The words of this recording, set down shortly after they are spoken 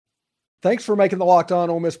Thanks for making the Locked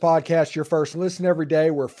On Ole Miss podcast your first listen every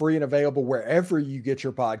day. We're free and available wherever you get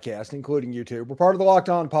your podcast, including YouTube. We're part of the Locked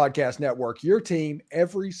On Podcast Network, your team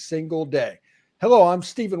every single day. Hello, I'm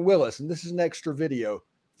Stephen Willis, and this is an extra video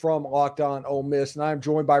from Locked On Ole Miss, and I'm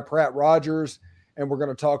joined by Pratt Rogers, and we're going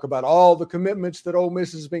to talk about all the commitments that Ole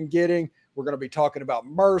Miss has been getting. We're going to be talking about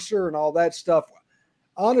Mercer and all that stuff.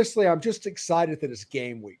 Honestly, I'm just excited that it's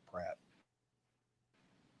game week, Pratt.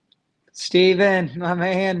 Steven, my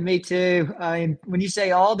man, me too. I mean, when you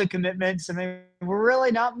say all the commitments, I mean, we're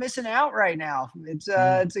really not missing out right now. It's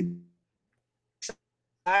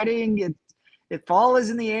exciting. Fall is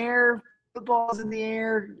in the air, football's in the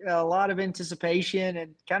air, a lot of anticipation,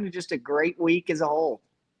 and kind of just a great week as a whole.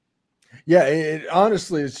 Yeah,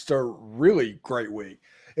 honestly, it's a really great week.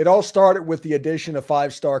 It all started with the addition of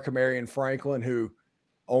five-star Kamarion Franklin, who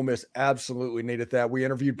Ole Miss absolutely needed that. We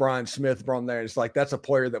interviewed Brian Smith from there. It's like, that's a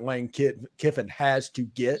player that Lane Kiffin has to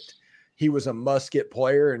get. He was a must-get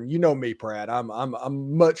player. And you know me, Pratt,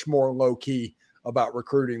 I'm much more low-key about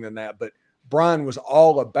recruiting than that. But Brian was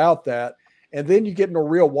all about that. And then you get into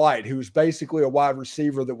Real White, who's basically a wide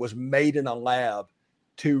receiver that was made in a lab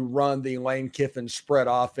to run the Lane Kiffin spread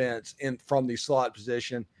offense from the slot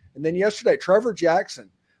position. And then yesterday, Trevor Jackson,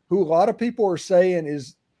 who a lot of people are saying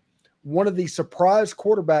is one of the surprise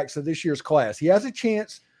quarterbacks of this year's class. He has a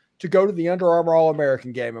chance to go to the Under Armour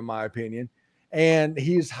All-American game, in my opinion. And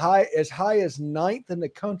he's as high as ninth in the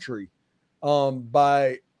country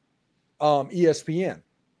by ESPN.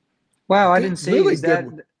 Wow, I didn't see really that.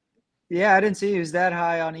 Yeah, I didn't see he was that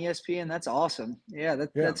high on ESPN. That's awesome. Yeah,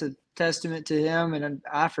 that's a testament to him and an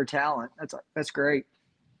eye for talent. That's great.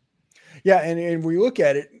 Yeah, and we look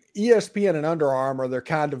at it, ESPN and Under Armour, they're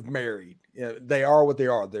kind of married. You know, they are what they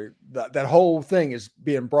are. That whole thing is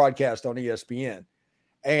being broadcast on ESPN.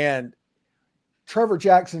 And Trevor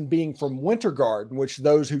Jackson being from Winter Garden, which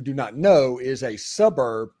those who do not know is a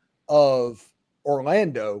suburb of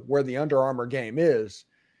Orlando where the Under Armour game is.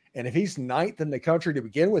 And if he's ninth in the country to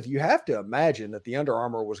begin with, you have to imagine that the Under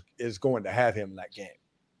Armour is going to have him in that game.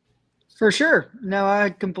 For sure. No,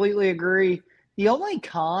 I completely agree. The only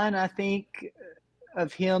con, I think,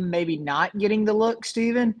 of him maybe not getting the look,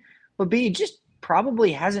 Steven, would be just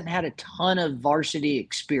probably hasn't had a ton of varsity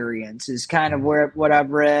experience is kind of what I've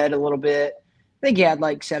read a little bit. I think he had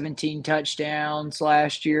like 17 touchdowns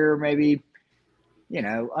last year, maybe,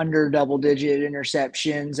 under double-digit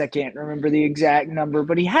interceptions. I can't remember the exact number,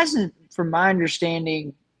 but he hasn't, from my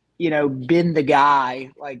understanding, been the guy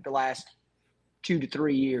like the last 2 to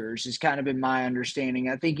 3 years has kind of been my understanding.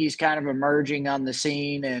 I think he's kind of emerging on the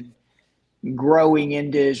scene and growing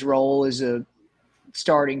into his role as a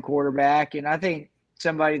starting quarterback. And I think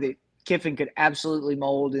somebody that Kiffin could absolutely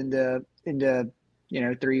mold into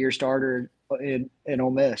 3-year starter in Ole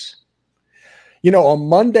Miss. On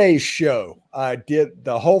Monday's show, I did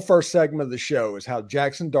the whole first segment of the show is how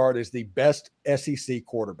Jackson Dart is the best SEC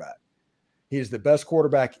quarterback. He is the best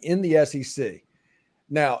quarterback in the SEC.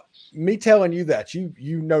 Now, me telling you that,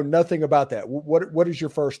 you know nothing about that. What is your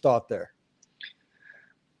first thought there?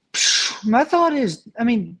 My thought is,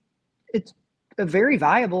 it's a very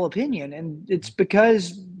viable opinion, and it's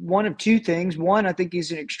because one of two things. One, I think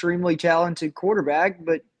he's an extremely talented quarterback,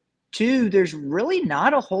 but two, there's really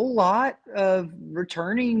not a whole lot of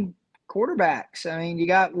returning quarterbacks. I mean, you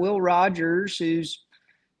got Will Rogers, who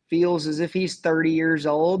feels as if he's 30 years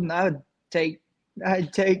old, and I'd take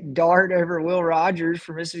Dart over Will Rogers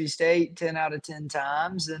for Mississippi State 10 out of 10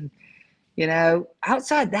 times. And,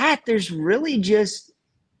 outside that, there's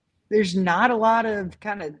not a lot of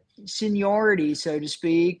kind of seniority, so to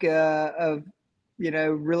speak, of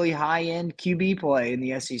really high-end QB play in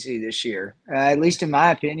the SEC this year. At least in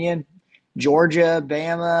my opinion, Georgia,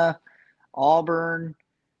 Bama, Auburn,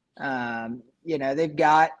 they've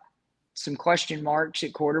got some question marks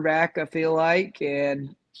at quarterback, I feel like.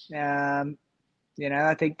 And,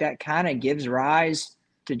 I think that kind of gives rise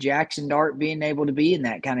to Jackson Dart being able to be in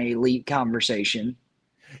that kind of elite conversation.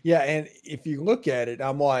 Yeah, and if you look at it,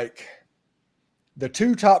 I'm like, the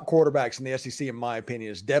two top quarterbacks in the SEC, in my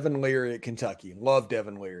opinion, is Devin Leary at Kentucky. Love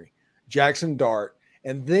Devin Leary. Jackson Dart.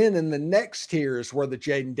 And then in the next tier is where the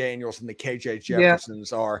Jaden Daniels and the KJ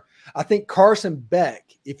Jeffersons are. I think Carson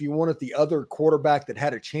Beck, if you wanted the other quarterback that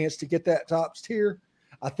had a chance to get that top tier,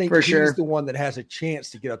 I think he's the one that has a chance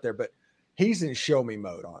to get up there. But he's in show-me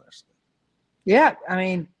mode, honestly. Yeah,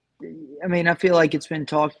 I feel like it's been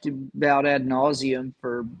talked about ad nauseum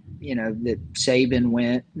for, that Saban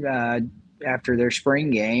went after their spring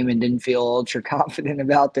game and didn't feel ultra confident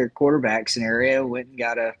about their quarterback scenario, went and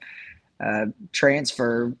got a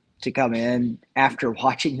transfer to come in after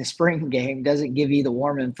watching the spring game doesn't give you the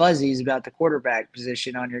warm and fuzzies about the quarterback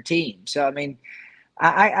position on your team. So, I mean,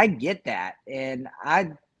 I get that. And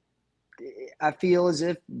I feel as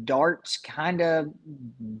if Dart's kind of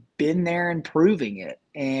been there and proving it.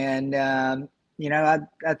 And, I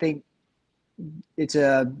think it's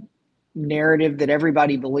a narrative that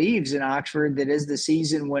everybody believes in Oxford that as the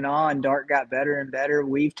season went on, Dart got better and better.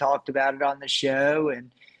 We've talked about it on the show.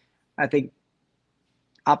 And I think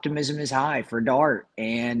optimism is high for Dart.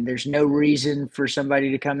 And there's no reason for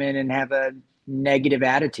somebody to come in and have a negative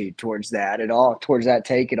attitude towards that at all, towards that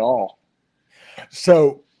take at all.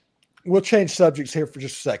 So we'll change subjects here for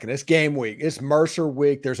just a second. It's game week. It's Mercer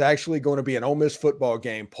week. There's actually going to be an Ole Miss football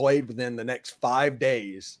game played within the next 5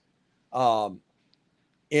 days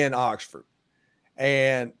in Oxford.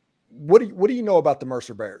 And what do you know about the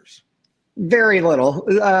Mercer Bears? Very little.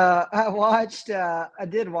 I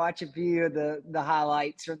did watch a few of the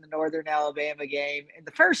highlights from the Northern Alabama game. And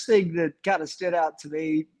the first thing that kind of stood out to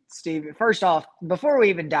me, Steve, first off, before we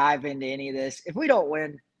even dive into any of this, if we don't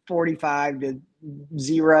win 45-0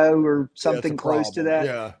 or something close to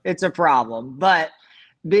that, it's a problem. But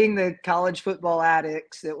being the college football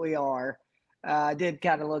addicts that we are, I did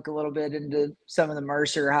kind of look a little bit into some of the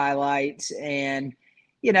Mercer highlights. And,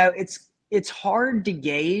 it's hard to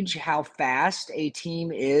gauge how fast a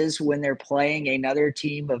team is when they're playing another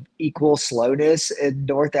team of equal slowness in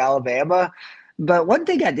North Alabama. But one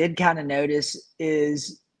thing I did kind of notice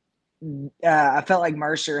is I felt like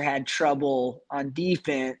Mercer had trouble on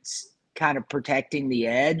defense kind of protecting the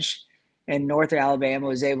edge, and North Alabama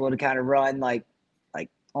was able to kind of run like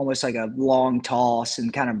almost like a long toss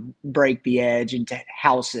and kind of break the edge and to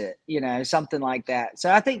house it, something like that. So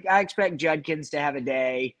I expect Judkins to have a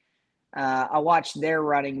day. I watched their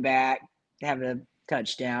running back have a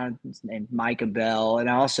touchdown. His named Micah Bell. And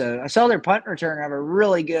I saw their punt returner have a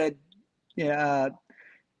really good, I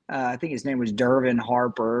think his name was Dervin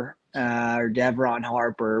Harper or Devron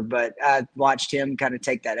Harper. But I watched him kind of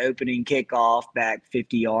take that opening kickoff back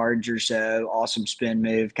 50 yards or so. Awesome spin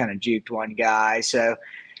move, kind of juked one guy. So,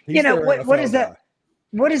 what is that?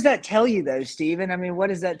 What does that tell you, though, Steven? I mean, what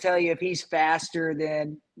does that tell you if he's faster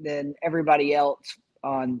than everybody else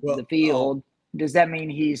on the field? Does that mean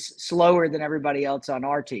he's slower than everybody else on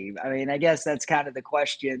our team? I mean, I guess that's kind of the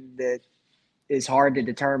question that is hard to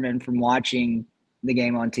determine from watching the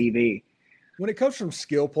game on TV. When it comes from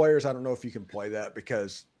skill players, I don't know if you can play that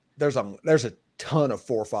because there's a ton of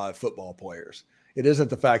 4-5 football players. It isn't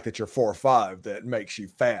the fact that you're 4-5 that makes you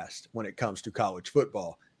fast when it comes to college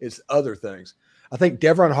football. It's other things. I think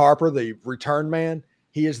Devron Harper, the return man,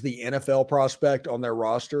 he is the NFL prospect on their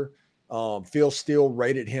roster. Phil Steele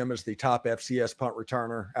rated him as the top FCS punt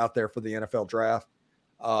returner out there for the NFL draft.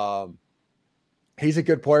 He's a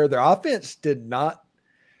good player. Their offense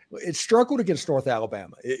it struggled against North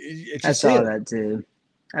Alabama. I saw that too.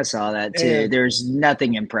 And there's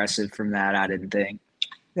nothing impressive from that, I didn't think.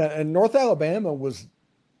 Yeah, and North Alabama was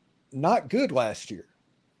not good last year.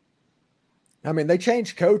 I mean, they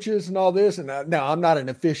changed coaches and all this. And now I'm not an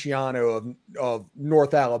aficionado of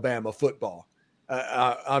North Alabama football.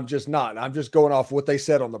 I'm just not. I'm just going off what they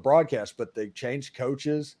said on the broadcast, but they changed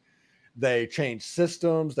coaches. They changed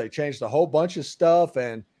systems. They changed a whole bunch of stuff.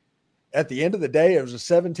 And at the end of the day, it was a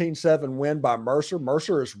 17-7 win by Mercer.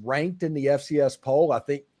 Mercer is ranked in the FCS poll. I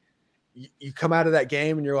think you come out of that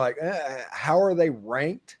game and you're like, how are they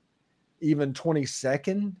ranked even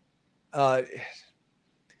 22nd? I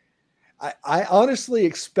honestly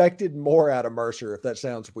expected more out of Mercer, if that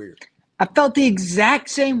sounds weird. I felt the exact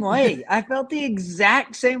same way. I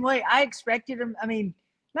expected him,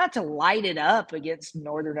 not to light it up against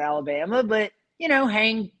Northern Alabama, but,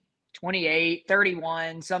 hang 28,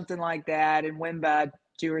 31, something like that, and win by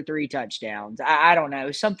 2 or 3 touchdowns. I don't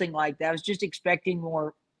know, something like that. I was just expecting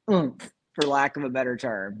more oomph, for lack of a better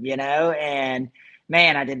term, and,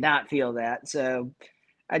 man, I did not feel that. So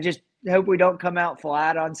I just hope we don't come out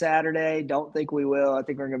flat on Saturday. Don't think we will. I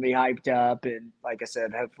think we're going to be hyped up and, like I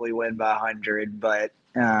said, hopefully win by 100. But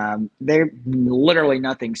they're literally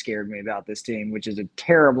nothing scared me about this team, which is a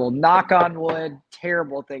terrible, knock on wood,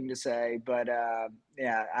 terrible thing to say. But, I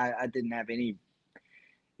didn't have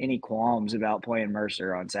any qualms about playing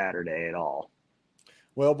Mercer on Saturday at all.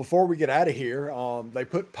 Well, before we get out of here, they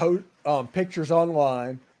put pictures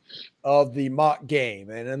online of the mock game.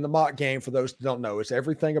 And in the mock game, for those who don't know, it's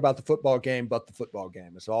everything about the football game but the football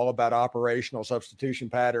game. It's all about operational substitution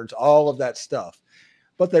patterns, all of that stuff.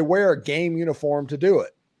 But they wear a game uniform to do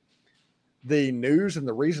it. The news and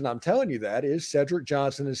the reason I'm telling you that is Cedric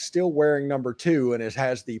Johnson is still wearing number 2 and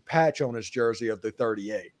has the patch on his jersey of the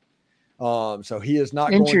 38. So he is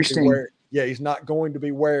not going to be wearing Yeah, he's not going to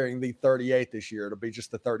be wearing the 38 this year. It'll be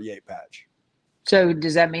just the 38 patch. So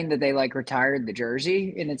does that mean that they like retired the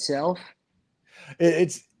jersey in itself?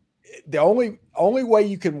 It's the only way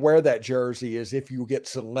you can wear that jersey is if you get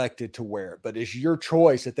selected to wear it, but it's your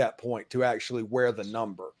choice at that point to actually wear the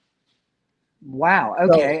number. Wow.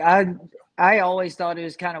 So Okay. I always thought it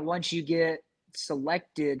was kind of once you get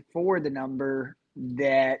selected for the number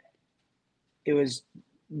that it was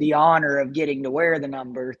the honor of getting to wear the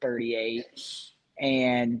number 38,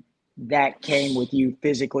 and that came with you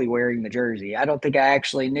physically wearing the jersey. I don't think I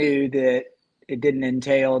actually knew that it didn't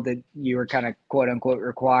entail that you were kind of quote unquote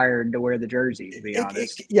required to wear the jersey, to be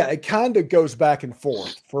honest. it kind of goes back and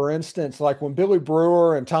forth. For instance, like when Billy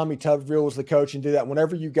Brewer and Tommy Tuberville was the coach and did that,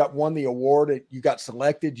 whenever you won the award, you got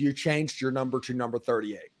selected, you changed your number to number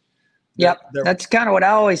 38. Yep. That's kind of what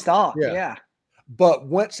I always thought. Yeah. But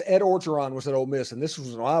once Ed Orgeron was at Ole Miss, and this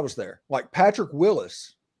was when I was there, like Patrick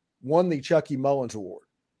Willis won the Chucky Mullins Award.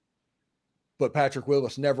 But Patrick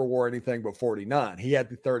Willis never wore anything but 49. He had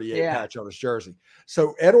the 38 patch on his jersey.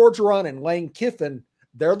 So Ed Orgeron and Lane Kiffin,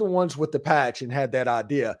 they're the ones with the patch and had that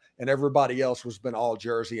idea, and everybody else was been all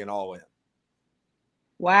jersey and all in.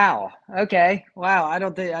 Wow. Okay. Wow. I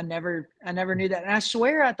never knew that. And I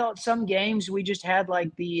swear I thought some games we just had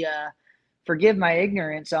like the forgive my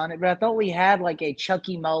ignorance on it, but I thought we had like a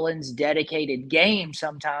Chucky Mullins dedicated game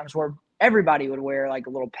sometimes where everybody would wear like a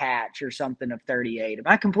little patch or something of 38. Am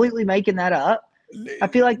I completely making that up? I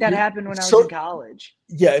feel like that happened when I was in college.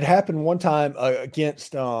 Yeah, it happened one time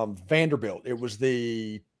against Vanderbilt. It was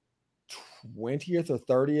the 20th or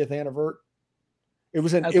 30th anniversary. It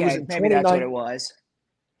was in maybe that's what it was.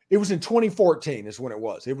 It was in 2014 is when it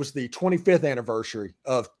was. It was the 25th anniversary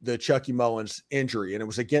of the Chucky Mullins injury, and it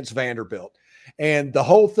was against Vanderbilt. And the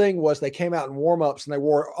whole thing was they came out in warm-ups, and they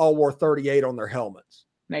all wore 38 on their helmets.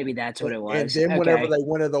 Maybe that's what it was. And then whenever they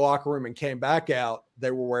went into the locker room and came back out,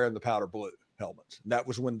 they were wearing the powder blue helmets. And that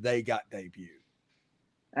was when they got debuted.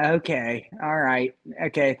 Okay. All right.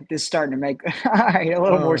 Okay. This is starting to make a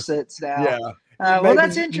little more sense now. Yeah. Well,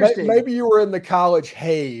 that's interesting. Maybe you were in the college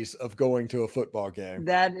haze of going to a football game.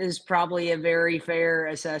 That is probably a very fair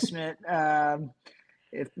assessment.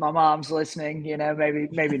 If my mom's listening,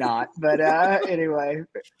 maybe not. But anyway,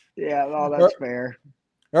 yeah, well, that's fair.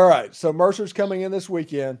 All right. So Mercer's coming in this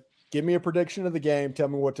weekend. Give me a prediction of the game. Tell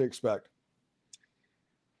me what to expect.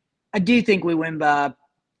 I do think we win by.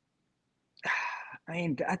 I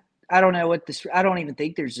mean, I don't know I don't even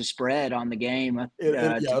think there's a spread on the game.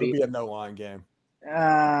 It'll be a no-line game.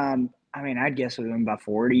 I mean, I'd guess we win by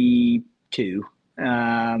 42.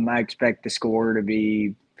 I expect the score to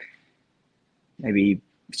be maybe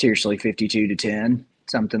seriously 52-10,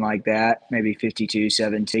 something like that. Maybe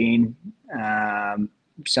 52-17,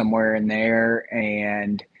 somewhere in there.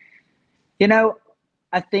 And,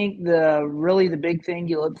 I think the big thing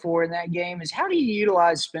you look for in that game is how do you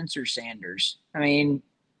utilize Spencer Sanders? I mean,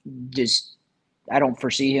 I don't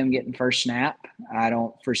foresee him getting first snap. I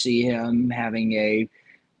don't foresee him having a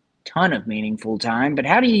ton of meaningful time. But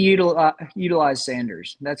how do you utilize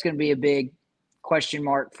Sanders? That's going to be a big question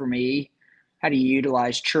mark for me. How do you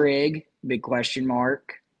utilize Trigg? Big question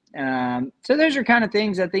mark. So those are kind of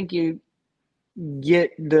things I think you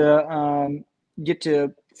get to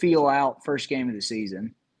feel out first game of the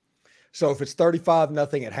season. So if it's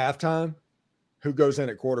 35-0 at halftime, who goes in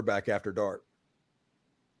at quarterback after dark?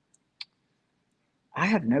 I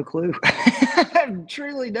have no clue. I have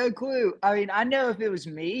truly no clue. I mean, I know if it was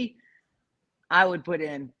me, I would put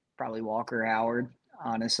in probably Walker Howard,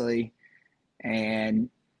 honestly, and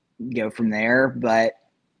go from there. But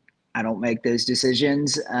I don't make those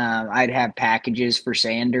decisions. I'd have packages for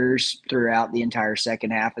Sanders throughout the entire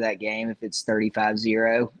second half of that game if it's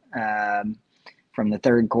 35-0. From the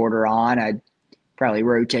third quarter on, I'd probably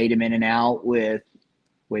rotate him in and out with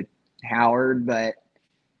Howard. But,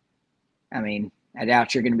 I mean, I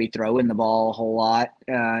doubt you're going to be throwing the ball a whole lot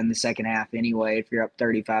in the second half anyway if you're up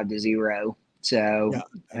 35-0. So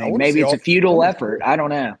I mean, maybe it's a futile effort. I don't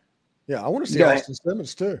know. Yeah, I want to see Austin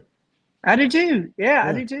Simmons too. I do too. Yeah,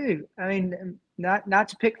 I do too. I mean, not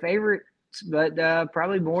to pick favorites, but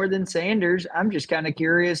probably more than Sanders. I'm just kind of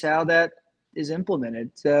curious how that is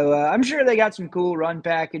implemented. So I'm sure they got some cool run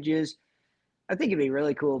packages. I think it'd be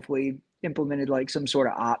really cool if we implemented like some sort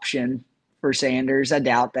of option for Sanders. I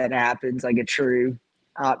doubt that happens, like a true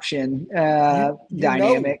option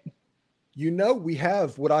dynamic. We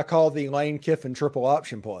have what I call the Lane Kiffin triple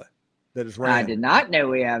option play that is ran. I did not know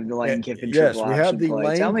we have the Lane Kiffin triple option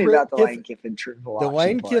play. Tell me about the Lane Kiffin triple option play. The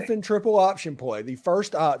Lane Kiffin triple option play. The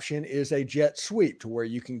first option is a jet sweep to where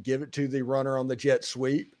you can give it to the runner on the jet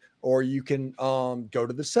sweep, or you can go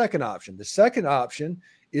to the second option. The second option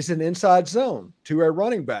is an inside zone to a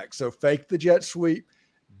running back. So fake the jet sweep,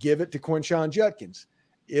 give it to Quinshon Judkins.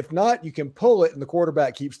 If not, you can pull it and the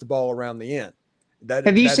quarterback keeps the ball around the end.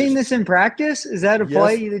 Have you That seen is, this in practice? Is that a yes,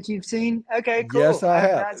 play that you've seen? Okay, yes, cool. I I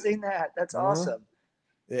have have. not seen that. That's awesome.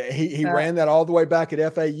 He ran that all the way back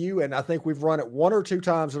at FAU, and I think we've run it 1 or 2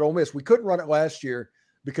 times at Ole Miss. We couldn't run it last year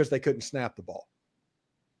because they couldn't snap the ball.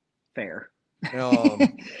 Fair. Um,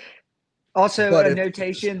 Also, a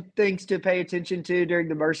notation, things to pay attention to during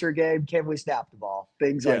the Mercer game. Can we snap the ball?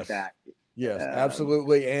 Things like that. Yes,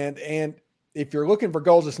 absolutely. And if you're looking for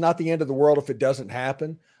goals, it's not the end of the world if it doesn't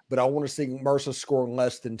happen, but I want to see Mercer scoring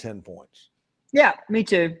less than 10 points. Yeah, me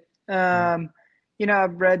too. I've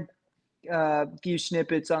read a few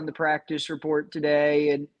snippets on the practice report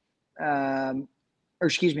today from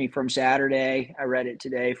Saturday. I read it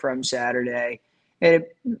today from Saturday. And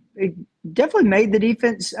it definitely made the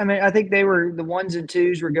defense. I mean, I think they were the 1s and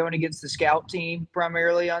 2s were going against the scout team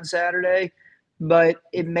primarily on Saturday, but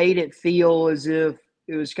it made it feel as if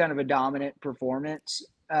it was kind of a dominant performance,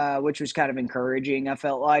 which was kind of encouraging. I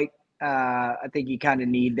felt like I think you kind of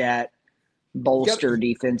need that bolster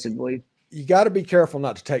defensively. You got to be careful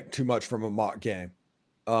not to take too much from a mock game.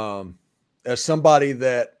 As somebody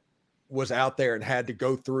that was out there and had to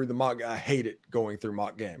go through the mock, I hated going through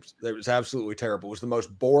mock games. It was absolutely terrible. It was the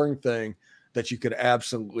most boring thing that you could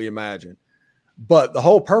absolutely imagine. But the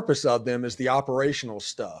whole purpose of them is the operational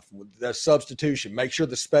stuff, that substitution. Make sure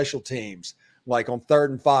the special teams, like on 3rd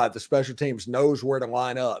and 5, the special teams knows where to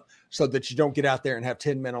line up so that you don't get out there and have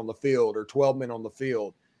 10 men on the field or 12 men on the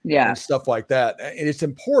field. Yeah. And stuff like that. And it's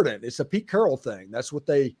important. It's a Pete Carroll thing. That's what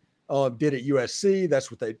they did at USC.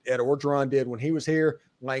 That's what Ed Orgeron did when he was here.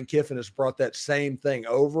 Lane Kiffin has brought that same thing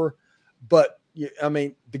over. But, I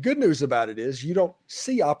mean, the good news about it is you don't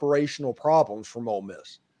see operational problems from Ole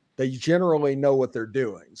Miss. They generally know what they're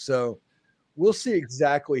doing. So we'll see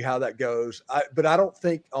exactly how that goes. But I don't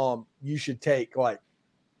think you should take, like,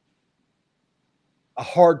 a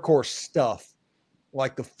hardcore stuff,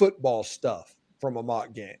 like the football stuff, from a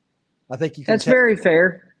mock game. I think you can. That's very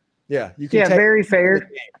fair. Yeah, you can. Yeah, very fair.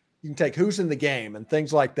 You can take who's in the game and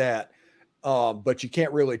things like that, but you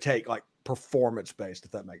can't really take like performance based, if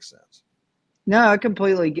that makes sense. No, I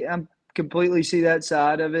completely see that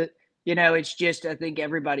side of it. It's just I think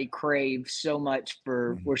everybody craves so much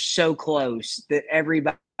for we're so close that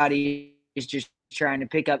everybody is just trying to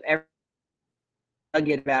pick up every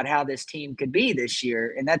nugget about how this team could be this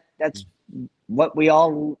year, and that's what we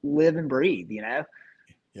all live and breathe,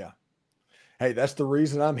 Yeah. Hey, that's the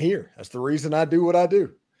reason I'm here. That's the reason I do what I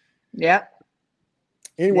do. Yeah.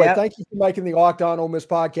 Anyway, Thank you for making the Locked On Ole Miss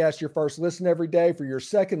podcast your first listen every day. For your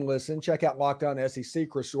second listen, check out Locked On SEC.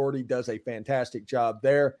 Chris Sorty does a fantastic job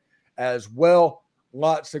there as well.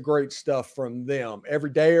 Lots of great stuff from them.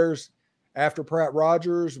 Everydayers after Pratt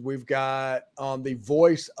Rogers, we've got the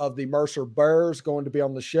voice of the Mercer Bears going to be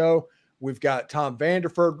on the show. We've got Tom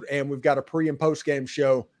Vanderford, and we've got a pre- and post-game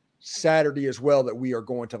show Saturday as well that we are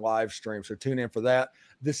going to live stream. So tune in for that.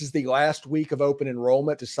 This is the last week of open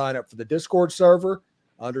enrollment to sign up for the Discord server.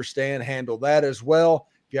 Understand, handle that as well.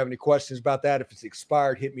 If you have any questions about that, if it's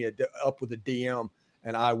expired, hit me up with a DM,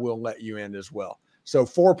 and I will let you in as well. So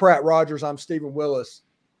for Pratt Rogers, I'm Stephen Willis.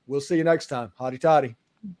 We'll see you next time. Hotty toddy.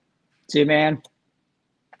 See you, man.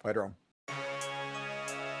 Later on.